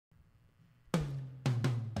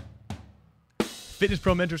Fitness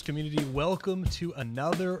Pro Mentors community, welcome to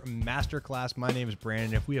another masterclass. My name is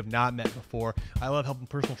Brandon. If we have not met before, I love helping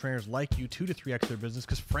personal trainers like you 2 to 3x their business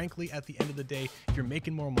because frankly, at the end of the day, if you're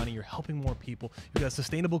making more money, you're helping more people, you've got a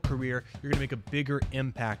sustainable career, you're going to make a bigger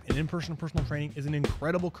impact. And in-person personal training is an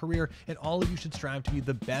incredible career, and all of you should strive to be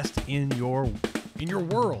the best in your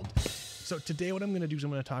world. So today what I'm going to do is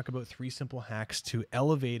I'm going to talk about 3 simple hacks to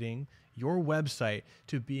elevating your website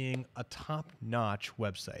to being a top-notch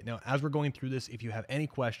website. Now, as we're going through this, if you have any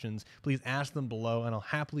questions, please ask them below, and I'll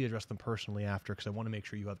happily address them personally after because I want to make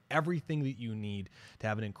sure you have everything that you need to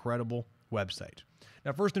have an incredible website.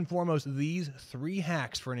 Now, first and foremost, these 3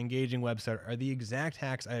 hacks for an engaging website are the exact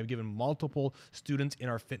hacks I have given multiple students in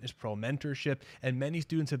our Fitness Pro mentorship, and many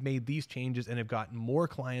students have made these changes and have gotten more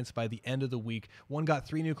clients by the end of the week. One got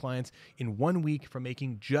 3 new clients in 1 week from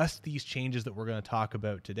making just these changes that we're going to talk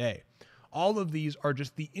about today. All of these are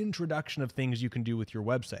just the introduction of things you can do with your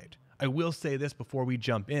website. I will say this before we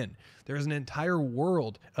jump in. There's an entire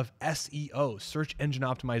world of SEO, search engine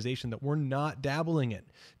optimization, that we're not dabbling in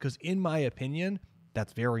because in my opinion,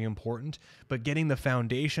 that's very important, but getting the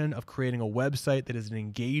foundation of creating a website that is an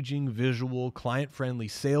engaging, visual, client-friendly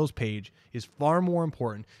sales page is far more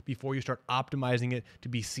important before you start optimizing it to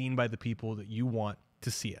be seen by the people that you want to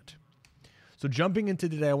see it. So jumping into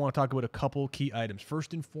today, I want to talk about a couple key items.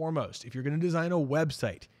 First and foremost, if you're going to design a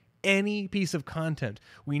website, any piece of content,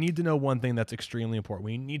 we need to know one thing that's extremely important.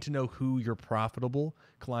 We need to know who your profitable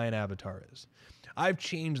client avatar is. I've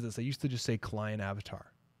changed this. I used to just say client avatar.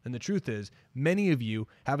 And the truth is, many of you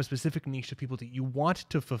have a specific niche of people that you want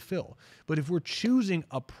to fulfill. But if we're choosing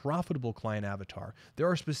a profitable client avatar, there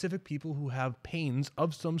are specific people who have pains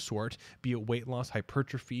of some sort, be it weight loss,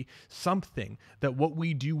 hypertrophy, something that what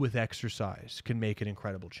we do with exercise can make an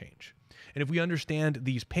incredible change. And if we understand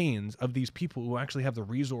these pains of these people who actually have the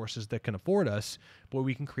resources that can afford us, boy,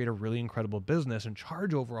 we can create a really incredible business and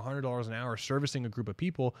charge over $100 an hour servicing a group of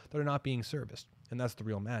people that are not being serviced. And that's the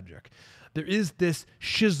real magic. There is this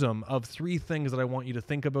schism of 3 things that I want you to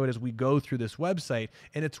think about as we go through this website.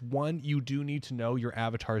 And it's 1, you do need to know your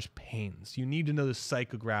avatar's pains. You need to know the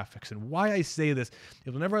psychographics. And why I say this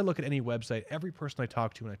is whenever I look at any website, every person I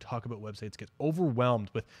talk to when I talk about websites gets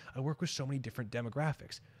overwhelmed with, I work with so many different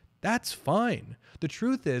demographics. That's fine. The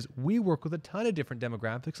truth is we work with a ton of different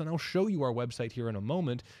demographics, and I'll show you our website here in a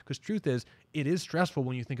moment because truth is it is stressful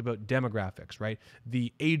when you think about demographics, right?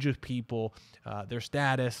 The age of people, their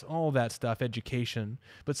status, all that stuff, education.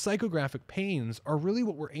 But psychographic pains are really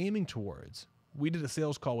what we're aiming towards. We did a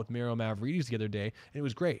sales call with Miro Mavridis the other day, and it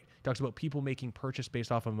was great. He talks about people making purchase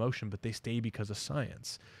based off emotion, but they stay because of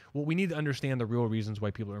science. Well, we need to understand the real reasons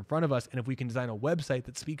why people are in front of us, and if we can design a website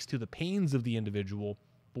that speaks to the pains of the individual,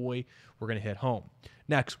 boy, we're going to hit home.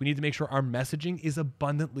 Next, we need to make sure our messaging is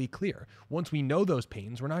abundantly clear. Once we know those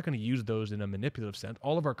pains, we're not going to use those in a manipulative sense.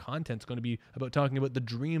 All of our content is going to be about talking about the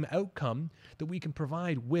dream outcome that we can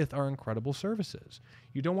provide with our incredible services.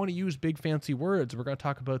 You don't want to use big fancy words. We're going to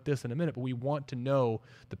talk about this in a minute, but we want to know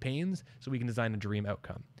the pains so we can design a dream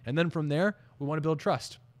outcome. And then from there, we want to build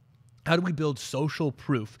trust. How do we build social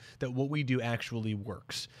proof that what we do actually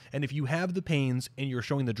works? And if you have the pains and you're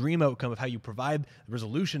showing the dream outcome of how you provide the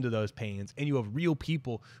resolution to those pains, and you have real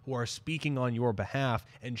people who are speaking on your behalf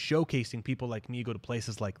and showcasing people like me go to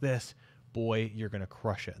places like this, boy, you're going to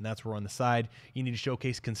crush it. And that's where on the side, you need to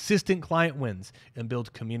showcase consistent client wins and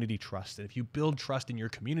build community trust. And if you build trust in your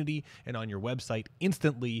community and on your website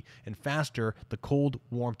instantly and faster, the cold,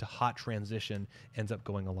 warm to hot transition ends up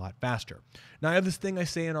going a lot faster. Now, I have this thing I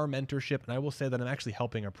say in our mentorship, and I will say that I'm actually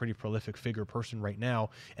helping a pretty prolific figure person right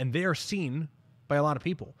now, and they are seen by a lot of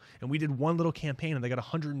people. And we did one little campaign and they got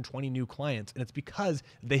 120 new clients, and it's because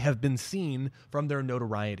they have been seen from their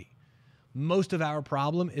notoriety. Most of our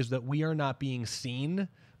problem is that we are not being seen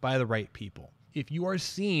by the right people. If you are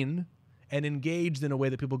seen and engaged in a way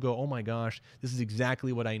that people go, oh my gosh, this is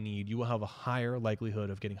exactly what I need, you will have a higher likelihood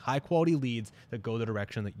of getting high quality leads that go the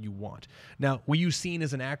direction that you want. Now, we use SEEN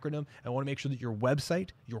as an acronym. I want to make sure that your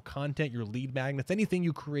website, your content, your lead magnets, anything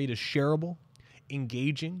you create is shareable,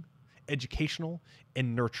 engaging, educational,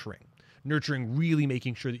 and nurturing. Nurturing, really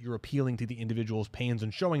making sure that you're appealing to the individual's pains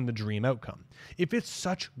and showing the dream outcome. If it's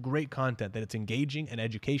such great content that it's engaging and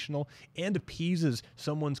educational and appeases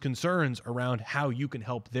someone's concerns around how you can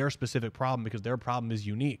help their specific problem because their problem is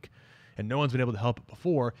unique and no one's been able to help it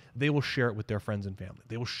before, they will share it with their friends and family.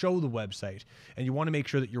 They will show the website, and you want to make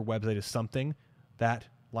sure that your website is something that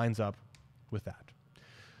lines up with that.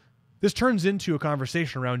 This turns into a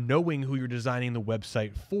conversation around knowing who you're designing the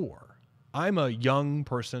website for. I'm a young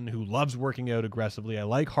person who loves working out aggressively. I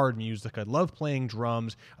like hard music. I love playing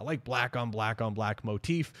drums. I like black on black on black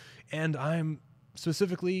motif. And I'm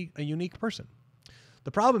specifically a unique person.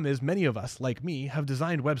 The problem is many of us, like me, have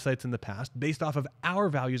designed websites in the past based off of our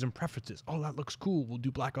values and preferences. Oh, that looks cool. We'll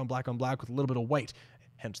do black on black on black with a little bit of white,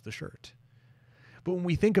 hence the shirt. But when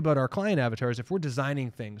we think about our client avatars, if we're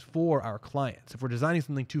designing things for our clients, if we're designing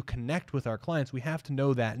something to connect with our clients, we have to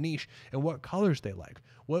know that niche and what colors they like,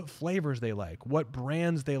 what flavors they like, what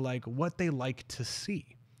brands they like, what they like to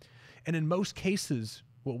see. And in most cases,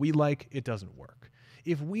 what we like, it doesn't work.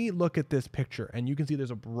 If we look at this picture, and you can see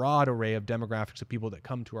there's a broad array of demographics of people that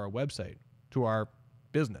come to our website, to our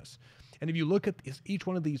business. And if you look at each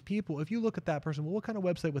one of these people, if you look at that person, well, what kind of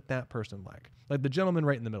website would that person like? Like the gentleman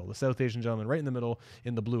right in the middle, the South Asian gentleman right in the middle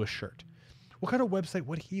in the bluish shirt. What kind of website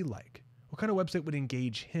would he like? What kind of website would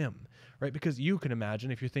engage him, right? Because you can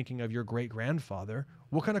imagine, if you're thinking of your great-grandfather,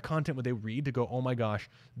 what kind of content would they read to go, oh my gosh,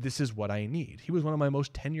 this is what I need? He was one of my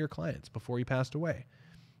most 10-year clients before he passed away.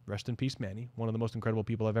 Rest in peace, Manny, one of the most incredible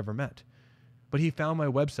people I've ever met. But he found my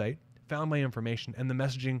website, found my information, and the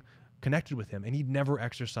messaging connected with him, and he'd never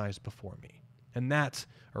exercised before me. And that's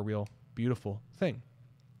a real beautiful thing.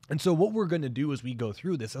 And so what we're going to do as we go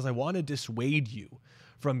through this is I want to dissuade you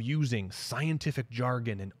from using scientific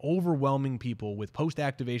jargon and overwhelming people with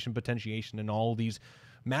post-activation potentiation and all these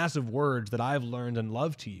massive words that I've learned and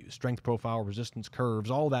love to use. Strength profile, resistance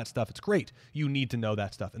curves, all that stuff. It's great. You need to know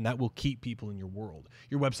that stuff, and that will keep people in your world.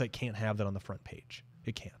 Your website can't have that on the front page.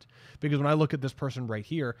 It can't. Because when I look at this person right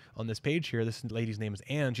here on this page here, this lady's name is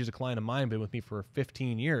Anne. She's a client of mine, been with me for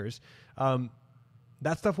 15 years.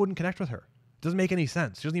 That stuff wouldn't connect with her. It doesn't make any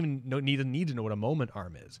sense. She doesn't even need to know what a moment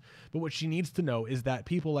arm is. But what she needs to know is that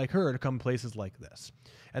people like her to come places like this.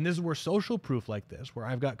 And this is where social proof like this, where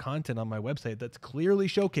I've got content on my website that's clearly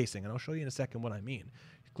showcasing, and I'll show you in a second what I mean.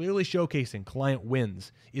 Clearly showcasing client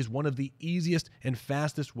wins is one of the easiest and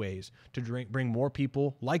fastest ways to bring more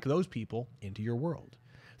people like those people into your world.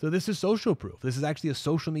 So this is social proof. This is actually a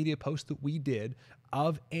social media post that we did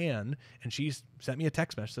of Anne, and she sent me a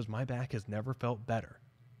text message that says, my back has never felt better.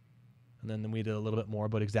 And then we did a little bit more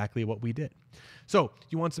about exactly what we did. So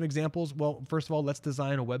you want some examples? Well, first of all, let's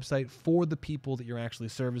design a website for the people that you're actually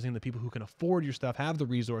servicing, the people who can afford your stuff, have the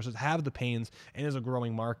resources, have the pains, and is a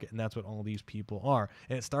growing market. And that's what all these people are.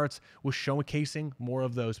 And it starts with showcasing more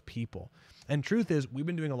of those people. And truth is, we've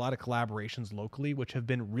been doing a lot of collaborations locally, which have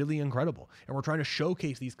been really incredible. And we're trying to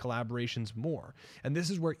showcase these collaborations more. And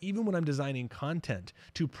this is where even when I'm designing content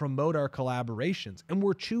to promote our collaborations, and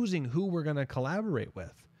we're choosing who we're going to collaborate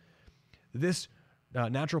with, this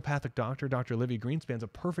naturopathic doctor, Dr. Olivia Greenspan, is a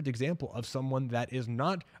perfect example of someone that is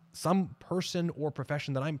not some person or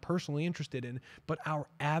profession that I'm personally interested in, but our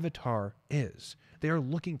avatar is. They are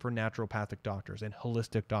looking for naturopathic doctors and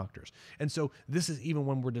holistic doctors. And so this is even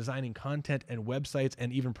when we're designing content and websites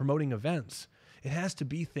and even promoting events, it has to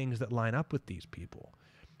be things that line up with these people.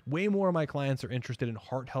 Way more of my clients are interested in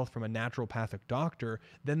heart health from a naturopathic doctor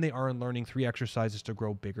than they are in learning 3 exercises to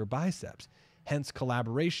grow bigger biceps. Hence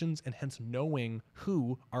collaborations, and hence knowing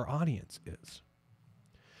who our audience is.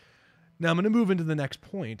 Now I'm going to move into the next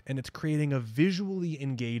point, and it's creating a visually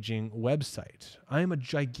engaging website. I am a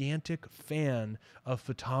gigantic fan of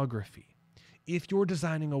photography. If you're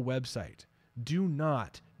designing a website, do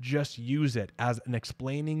not just use it as an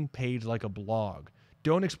explaining page like a blog.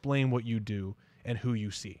 Don't explain what you do and who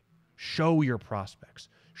you see. Show your prospects.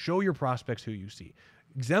 Show your prospects who you see.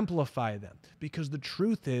 Exemplify them, because the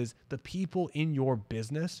truth is the people in your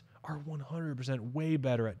business are 100% way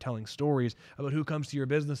better at telling stories about who comes to your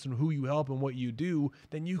business and who you help and what you do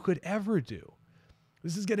than you could ever do.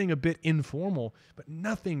 This is getting a bit informal, but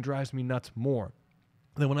nothing drives me nuts more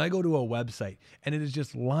than when I go to a website and it is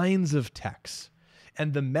just lines of text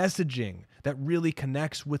and the messaging that really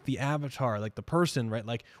connects with the avatar, like the person, right?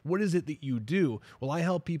 Like, what is it that you do? Well, I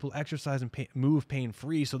help people exercise and move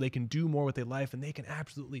pain-free so they can do more with their life and they can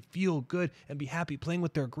absolutely feel good and be happy playing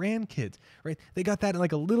with their grandkids, right? They got that in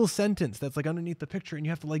like a little sentence that's like underneath the picture, and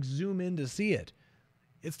you have to like zoom in to see it.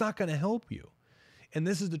 It's not going to help you. And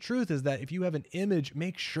this is the truth, is that if you have an image,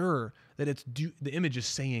 make sure that the image is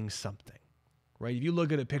saying something. Right? If you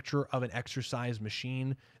look at a picture of an exercise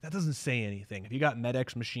machine, that doesn't say anything. If you got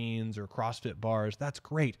MedX machines or CrossFit bars, that's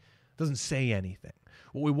great. It doesn't say anything.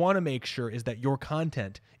 What we want to make sure is that your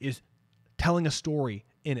content is telling a story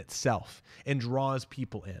in itself and draws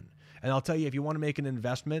people in. And I'll tell you, if you want to make an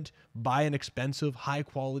investment, buy an expensive,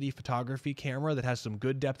 high-quality photography camera that has some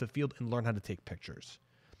good depth of field and learn how to take pictures.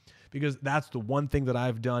 Because that's the one thing that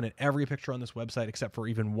I've done, and every picture on this website, except for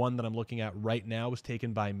even one that I'm looking at right now, was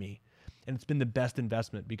taken by me. And it's been the best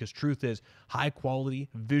investment, because truth is, high quality,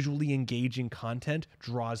 visually engaging content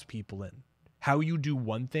draws people in. How you do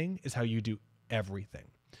one thing is how you do everything.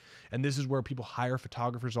 And this is where people hire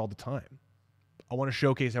photographers all the time. I want to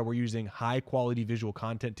showcase how we're using high quality visual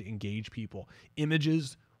content to engage people.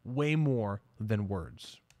 Images, way more than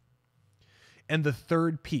words. And the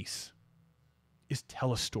third piece is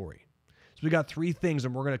tell a story. So we got 3 things,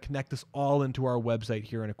 and we're going to connect this all into our website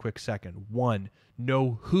here in a quick second. 1,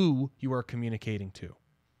 know who you are communicating to.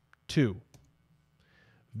 2,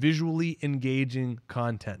 visually engaging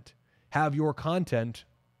content. Have your content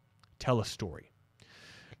tell a story.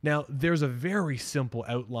 Now, there's a very simple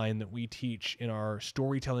outline that we teach in our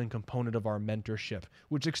storytelling component of our mentorship,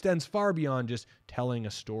 which extends far beyond just telling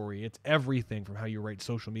a story. It's everything from how you write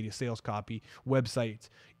social media sales copy, websites,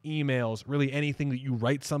 emails, really anything that you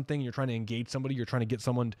write something, you're trying to engage somebody, you're trying to get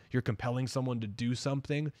someone, you're compelling someone to do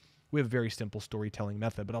something. We have a very simple storytelling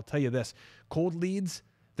method, but I'll tell you this, cold leads,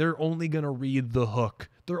 they're only going to read the hook.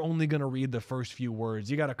 They're only going to read the first few words.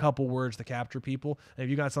 You got a couple words to capture people. And if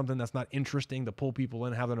you got something that's not interesting to pull people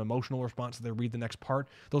in, have an emotional response, so they read the next part,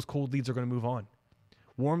 those cold leads are going to move on.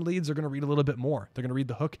 Warm leads are going to read a little bit more. They're going to read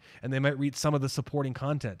the hook, and they might read some of the supporting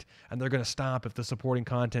content, and they're going to stop if the supporting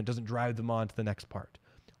content doesn't drive them on to the next part.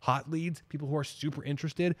 Hot leads, people who are super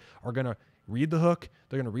interested, are going to read the hook,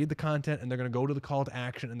 they're going to read the content, and they're going to go to the call to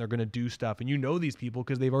action, and they're going to do stuff. And you know these people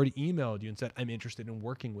because they've already emailed you and said, I'm interested in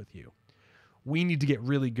working with you. We need to get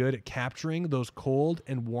really good at capturing those cold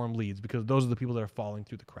and warm leads because those are the people that are falling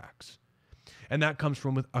through the cracks. And that comes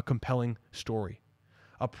from a compelling story,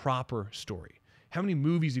 a proper story. How many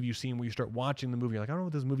movies have you seen where you start watching the movie, you're like, I don't know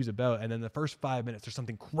what this movie's about, and then the first 5 minutes, there's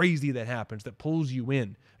something crazy that happens that pulls you in,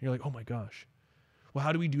 and you're like, oh my gosh. Well,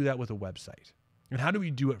 how do we do that with a website? And how do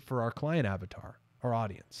we do it for our client avatar, our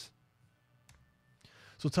audience?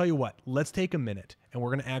 So I'll tell you what, let's take a minute and we're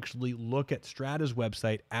going to actually look at Strata's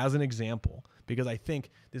website as an example because I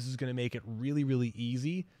think this is going to make it really, really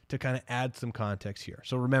easy to kind of add some context here.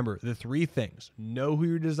 So remember the 3 things: know who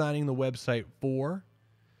you're designing the website for,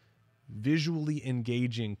 visually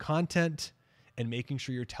engaging content, and making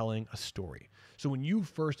sure you're telling a story. So when you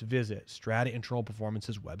first visit Strata Internal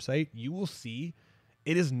Performance's website, you will see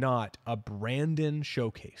it is not a Brandon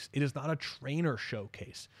showcase. It is not a trainer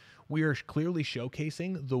showcase. We are clearly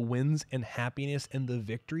showcasing the wins and happiness and the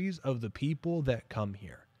victories of the people that come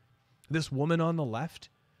here. This woman on the left,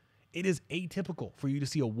 it is atypical for you to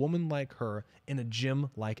see a woman like her in a gym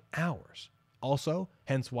like ours. Also,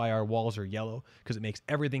 hence why our walls are yellow, because it makes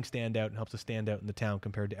everything stand out and helps us stand out in the town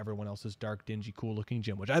compared to everyone else's dark, dingy, cool-looking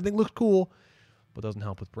gym, which I think looks cool, but doesn't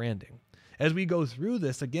help with branding. As we go through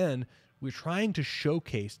this, again, we're trying to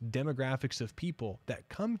showcase demographics of people that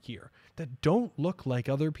come here that don't look like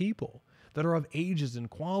other people, that are of ages and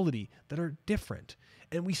quality that are different.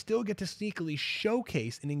 And we still get to sneakily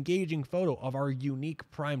showcase an engaging photo of our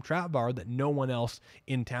unique prime trap bar that no one else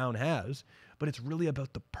in town has. But it's really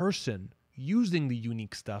about the person using the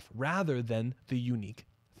unique stuff rather than the unique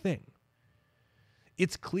thing.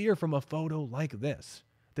 It's clear from a photo like this.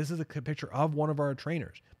 This is a picture of one of our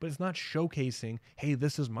trainers, but it's not showcasing, hey,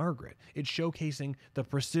 this is Margaret. It's showcasing the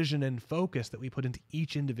precision and focus that we put into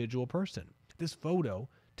each individual person. This photo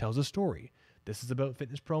tells a story. This is about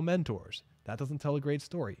Fitness Pro mentors. That doesn't tell a great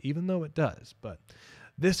story, even though it does. But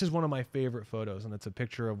this is one of my favorite photos, and it's a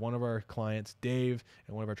picture of one of our clients, Dave,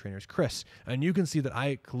 and one of our trainers, Chris. And you can see that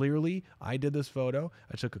I did this photo.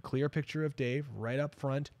 I took a clear picture of Dave right up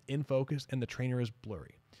front, in focus, and the trainer is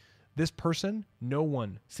blurry. This person, no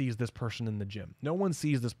one sees this person in the gym. No one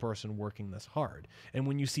sees this person working this hard. And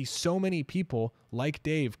when you see so many people like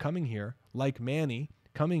Dave coming here, like Manny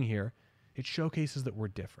coming here, it showcases that we're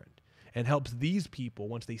different and helps these people,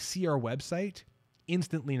 once they see our website,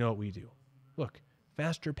 instantly know what we do. Look,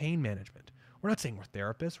 faster pain management. We're not saying we're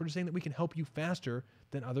therapists. We're just saying that we can help you faster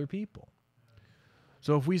than other people.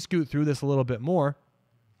 So if we scoot through this a little bit more,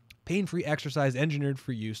 pain-free exercise engineered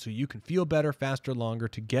for you so you can feel better, faster, longer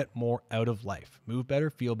to get more out of life. Move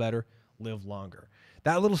better, feel better, live longer.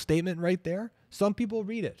 That little statement right there, some people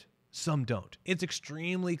read it, some don't. It's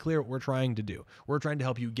extremely clear what we're trying to do. We're trying to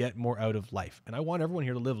help you get more out of life. And I want everyone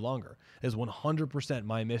here to live longer. It is 100%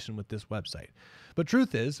 my mission with this website. But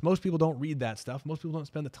truth is, most people don't read that stuff. Most people don't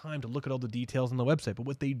spend the time to look at all the details on the website. But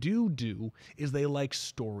what they do is they like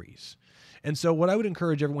stories. And so what I would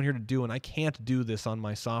encourage everyone here to do, and I can't do this on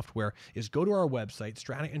my software, is go to our website,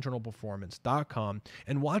 stratainternalperformance.com,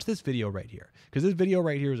 and watch this video right here. Because this video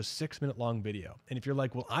right here is a 6-minute long video. And if you're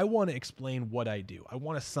like, well, I want to explain what I do. I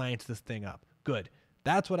want to science this thing up. Good.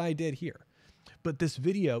 That's what I did here. But this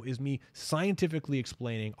video is me scientifically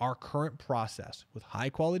explaining our current process with high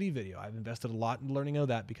quality video. I've invested a lot in learning of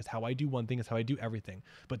that because how I do one thing is how I do everything.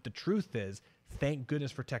 But the truth is, Thank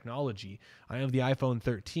goodness for technology. I have the iPhone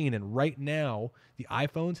 13, and right now, the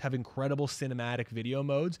iPhones have incredible cinematic video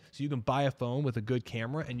modes, so you can buy a phone with a good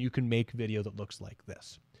camera, and you can make video that looks like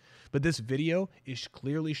this. But this video is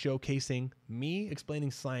clearly showcasing me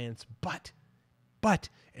explaining science, but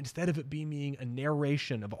instead of it being a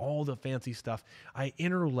narration of all the fancy stuff, I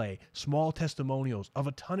interlay small testimonials of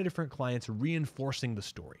a ton of different clients reinforcing the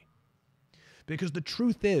story. Because the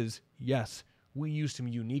truth is, yes, we use some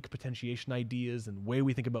unique potentiation ideas and the way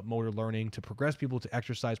we think about motor learning to progress people to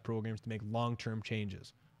exercise programs to make long-term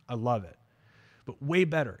changes. I love it. But way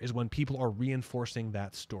better is when people are reinforcing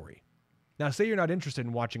that story. Now, say you're not interested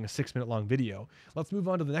in watching a 6-minute long video. Let's move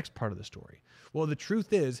on to the next part of the story. Well, the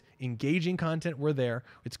truth is, engaging content, we're there.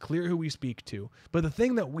 It's clear who we speak to. But the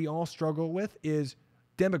thing that we all struggle with is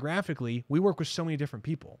demographically, we work with so many different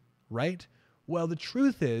people, right? Well, the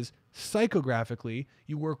truth is, psychographically,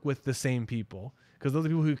 you work with the same people because those are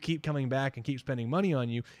people who keep coming back and keep spending money on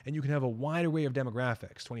you, and you can have a wide array of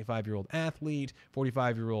demographics. 25-year-old athlete,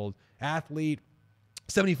 45-year-old athlete,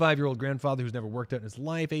 75-year-old grandfather who's never worked out in his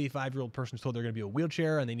life, 85-year-old person who's told they're going to be a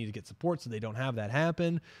wheelchair and they need to get support so they don't have that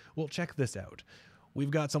happen. Well, check this out.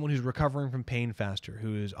 We've got someone who's recovering from pain faster,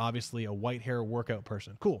 who is obviously a white hair workout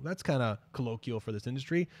person. Cool. That's kind of colloquial for this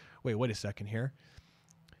industry. Wait a second here.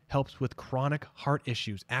 Helps with chronic heart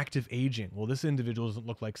issues, active aging. Well, this individual doesn't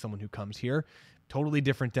look like someone who comes here. Totally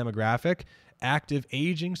different demographic. Active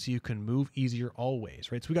aging, so you can move easier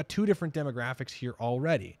always, right? So we got 2 different demographics here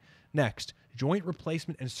already. Next, joint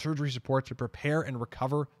replacement and surgery support to prepare and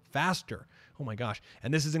recover faster. Oh my gosh.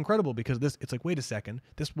 And this is incredible because it's like, wait a second,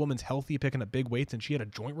 this woman's healthy, picking up big weights, and she had a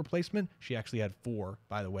joint replacement. She actually had 4,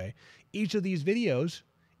 by the way. Each of these videos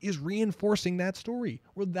is reinforcing that story,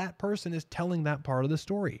 or that person is telling that part of the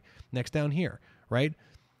story. Next down here, right?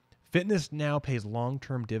 Fitness now pays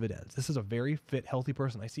long-term dividends. This is a very fit, healthy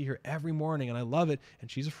person I see here every morning, and I love it, and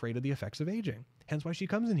she's afraid of the effects of aging. Hence why she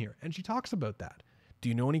comes in here, and she talks about that. Do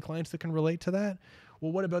you know any clients that can relate to that?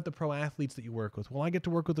 Well, what about the pro athletes that you work with? Well, I get to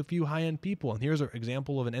work with a few high-end people, and here's an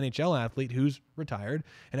example of an NHL athlete who's retired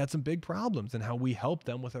and had some big problems and how we help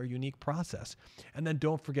them with our unique process. And then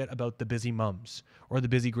don't forget about the busy mums or the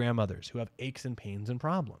busy grandmothers who have aches and pains and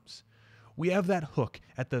problems. We have that hook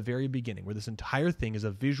at the very beginning where this entire thing is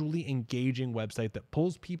a visually engaging website that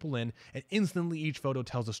pulls people in, and instantly each photo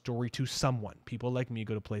tells a story to someone. People like me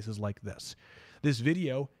go to places like this. This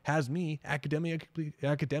video has me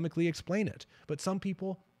academically explain it, but some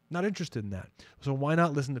people not interested in that. So why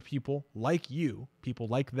not listen to people like you, people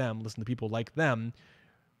like them, listen to people like them,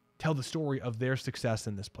 tell the story of their success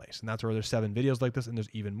in this place. And that's where there's 7 videos like this, and there's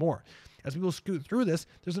even more. As people scoot through this,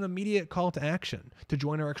 there's an immediate call to action to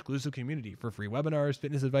join our exclusive community for free webinars,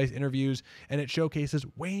 fitness advice, interviews, and it showcases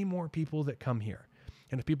way more people that come here.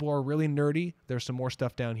 And if people are really nerdy, there's some more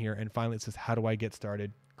stuff down here. And finally, it says, how do I get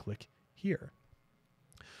started? Click here.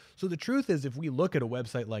 So the truth is, if we look at a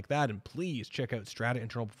website like that, and please check out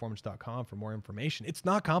stratainternalperformance.com for more information, it's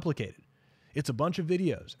not complicated. It's a bunch of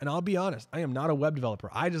videos. And I'll be honest, I am not a web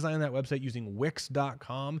developer. I designed that website using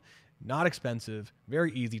Wix.com. Not expensive,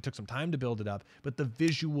 very easy, took some time to build it up, but the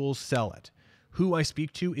visuals sell it. Who I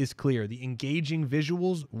speak to is clear. The engaging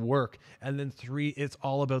visuals work. And then 3, it's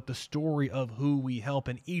all about the story of who we help.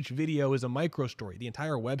 And each video is a micro story. The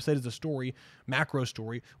entire website is a story, macro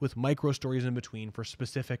story, with micro stories in between for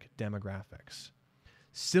specific demographics.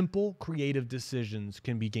 Simple, creative decisions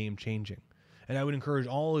can be game changing. And I would encourage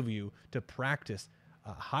all of you to practice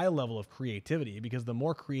a high level of creativity, because the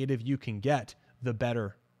more creative you can get, the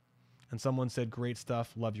better. And someone said, great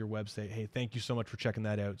stuff. Love your website. Hey, thank you so much for checking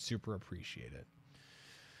that out. Super appreciate it.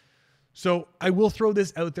 So I will throw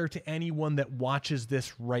this out there to anyone that watches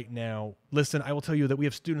this right now. Listen, I will tell you that we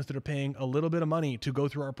have students that are paying a little bit of money to go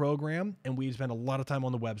through our program, and we spend a lot of time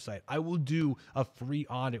on the website. I will do a free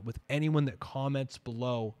audit with anyone that comments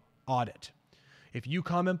below. Audit. If you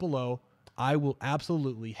comment below, I will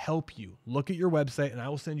absolutely help you look at your website, and I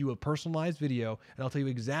will send you a personalized video, and I'll tell you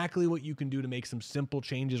exactly what you can do to make some simple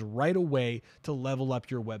changes right away to level up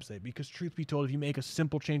your website. Because truth be told, if you make a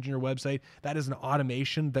simple change in your website, that is an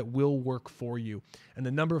automation that will work for you. And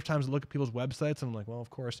the number of times I look at people's websites, and I'm like, well, of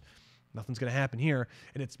course, nothing's going to happen here.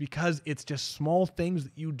 And it's because it's just small things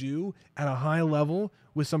that you do at a high level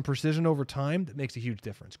with some precision over time that makes a huge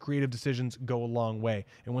difference. Creative decisions go a long way.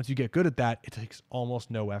 And once you get good at that, it takes almost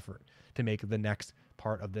no effort to make the next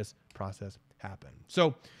part of this process happen.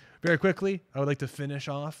 So very quickly, I would like to finish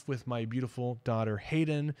off with my beautiful daughter,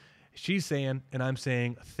 Hayden. She's saying, and I'm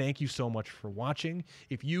saying, thank you so much for watching.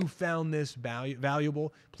 If you found this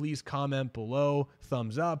valuable, please comment below,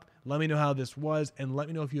 thumbs up, let me know how this was, and let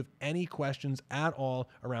me know if you have any questions at all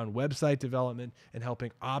around website development and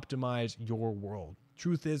helping optimize your world.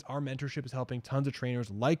 Truth is, our mentorship is helping tons of trainers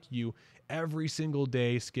like you every single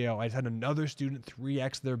day scale. I just had another student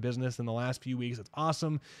 3x their business in the last few weeks. It's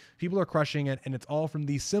awesome. People are crushing it, and it's all from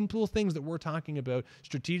these simple things that we're talking about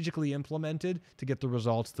strategically implemented to get the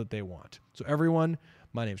results that they want. So everyone,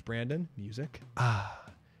 my name's Brandon. Music.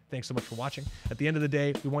 Thanks so much for watching. At the end of the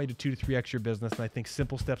day, we want you to 2 to 3x your business, and I think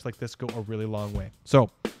simple steps like this go a really long way. So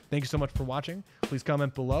thank you so much for watching. Please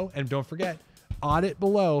comment below, and don't forget, audit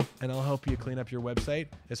below, and I'll help you clean up your website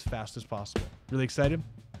as fast as possible. Really excited?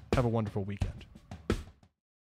 Have a wonderful weekend.